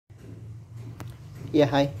Yeah,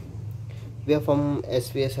 hi. We are from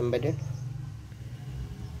svsembedded.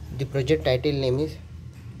 The project title name is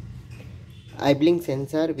Ibling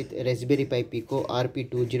sensor with Raspberry Pi Pico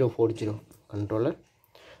RP2040 controller.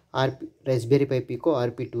 Raspberry Pi Pico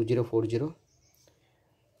RP2040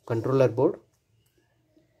 controller board.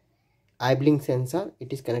 Ibling sensor,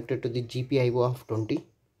 it is connected to the GPIO of 20.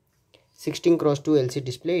 16x2 LCD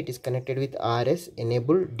display, it is connected with RS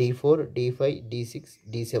enable D4, D5, D6,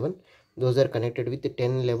 D7. Those are connected with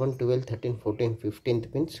 10, 11, 12, 13, 14,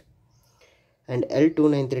 15th pins. And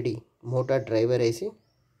L293D motor driver IC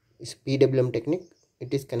is PWM technique.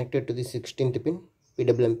 It is connected to the 16th pin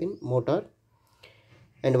PWM pin motor,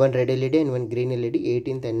 and one red LED and one green LED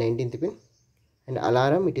 18th and 19th pin, and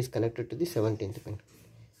alarm it is connected to the 17th pin.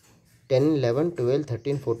 10, 11, 12,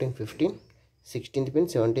 13, 14, 15, 16th pin,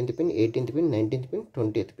 17th pin, 18th pin, 19th pin,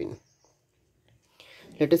 20th pin.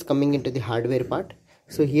 Let us coming into the hardware part.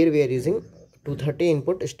 So here we are using 230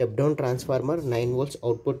 input step down transformer, 9 volts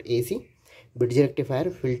output AC, bridge rectifier,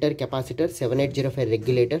 filter, capacitor, 7805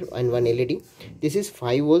 regulator, and one LED. This is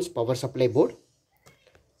 5 volts power supply board.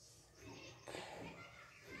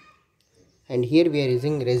 And here we are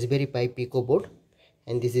using Raspberry Pi Pico board,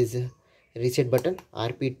 and this is a reset button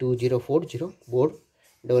RP2040 board,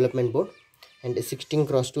 development board, and a 16x2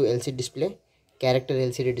 LCD display, character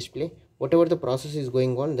LCD display. Whatever the process is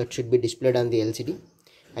going on, that should be displayed on the LCD,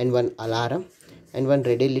 and one alarm, and one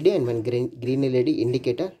red LED and one green LED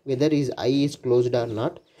indicator whether his eye is closed or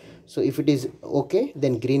not. So if it is okay,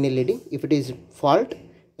 then green LED. If it is fault,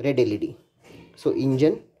 red LED. So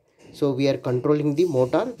engine. So we are controlling the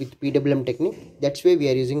motor with PWM technique. That's why we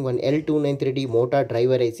are using one L293D motor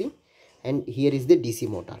driver IC, and here is the DC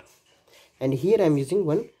motor. And here I am using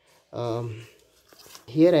one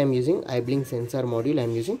here I am using Ibling sensor module I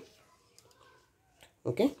am using.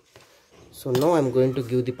 Okay, so now I am going to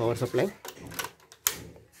give the power supply.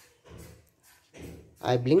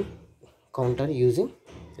 Ibling counter using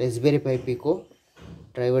Raspberry Pi Pico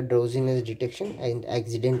driver drowsiness detection and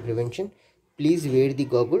accident prevention. Please wear the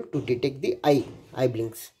goggle to detect the eye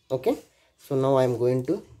blinks. Okay, so now I am going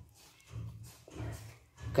to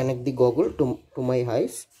connect the goggle to my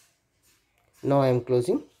eyes. Now I am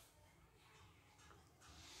closing.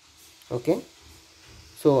 Okay,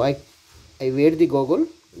 so I wear the goggle,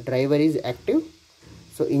 driver is active,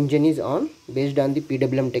 so engine is on based on the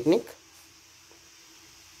PWM technique.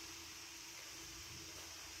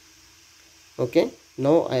 Okay,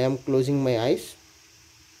 now I am closing my eyes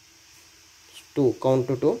to count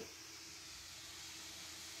to 2,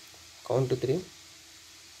 count to 3,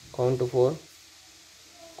 count to 4,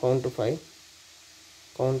 count to 5,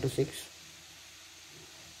 count to 6,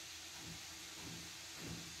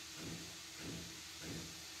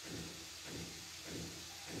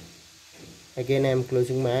 again I am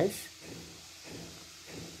closing my eyes.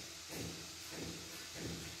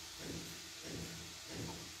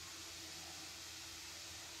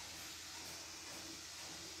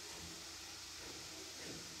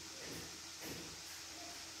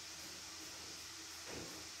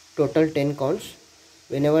 Total 10 counts.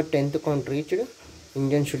 Whenever 10th count reached,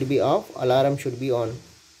 engine should be off, alarm should be on.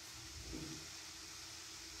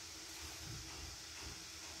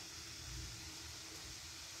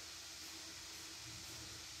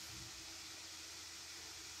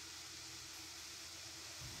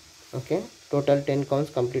 Okay, total 10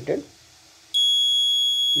 counts completed.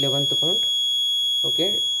 11th count.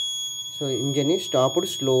 Okay, so engine is stopped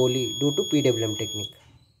slowly due to PWM technique.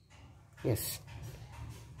 Yes,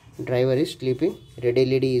 driver is sleeping, red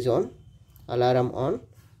LED is on, alarm on,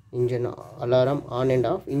 engine alarm on and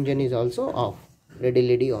off, engine is also off, red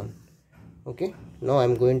LED on. Okay, now I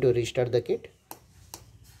am going to restart the kit.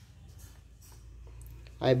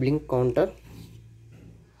 I blink counter.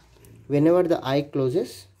 Whenever the eye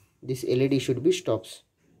closes, this LED should be stops.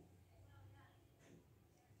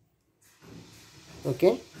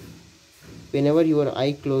 Okay, whenever your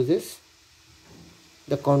eye closes,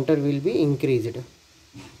 the counter will be increased.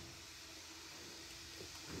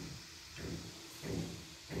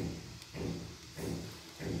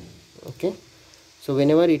 Okay, so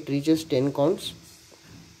whenever it reaches 10 counts,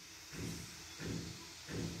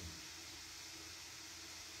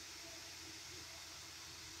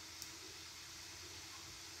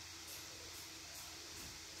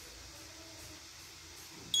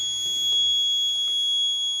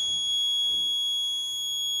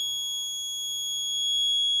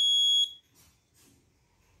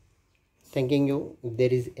 thanking you. If there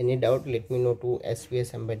is any doubt, let me know to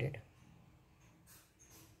svsembedded.